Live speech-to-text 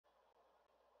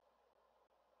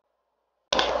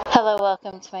Hello,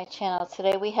 welcome to my channel.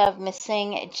 Today we have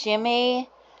missing Jimmy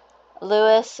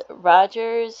Lewis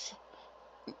Rogers.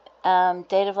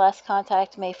 Date of last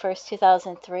contact May 1st,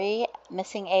 2003.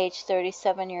 Missing age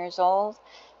 37 years old.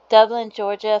 Dublin,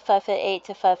 Georgia, 5'8"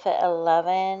 to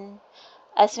 5'11".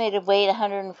 Estimated weight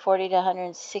 140 to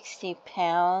 160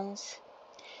 pounds.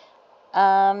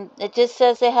 It just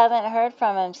says they haven't heard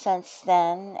from him since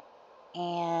then.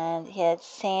 And he had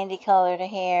sandy colored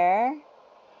hair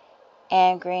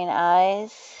and green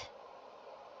eyes.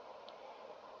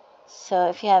 So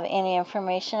if you have any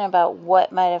information about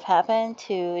what might have happened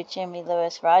to Jimmy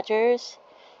Lewis Rogers,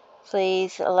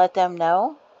 please let them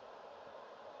know.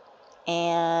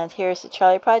 And here's the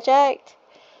Charlie Project.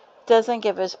 Doesn't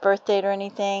give his birth date or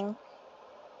anything.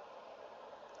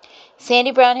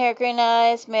 Sandy brown hair, green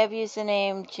eyes. May have used the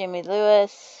name Jimmy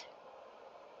Lewis.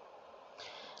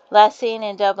 Last seen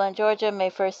in Dublin, Georgia, May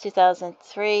 1st,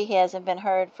 2003. He hasn't been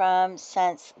heard from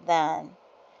since then.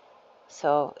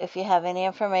 So if you have any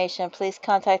information, please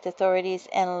contact authorities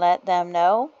and let them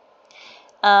know.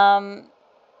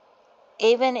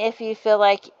 Even if you feel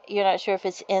like you're not sure if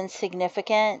it's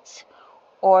insignificant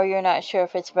or you're not sure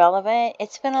if it's relevant,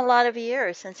 it's been a lot of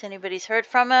years since anybody's heard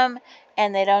from him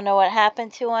and they don't know what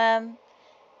happened to him.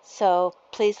 So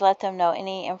please let them know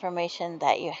any information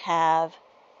that you have.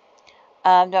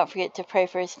 Don't forget to pray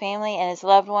for his family and his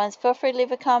loved ones. Feel free to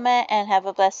leave a comment and have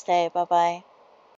a blessed day. Bye-bye.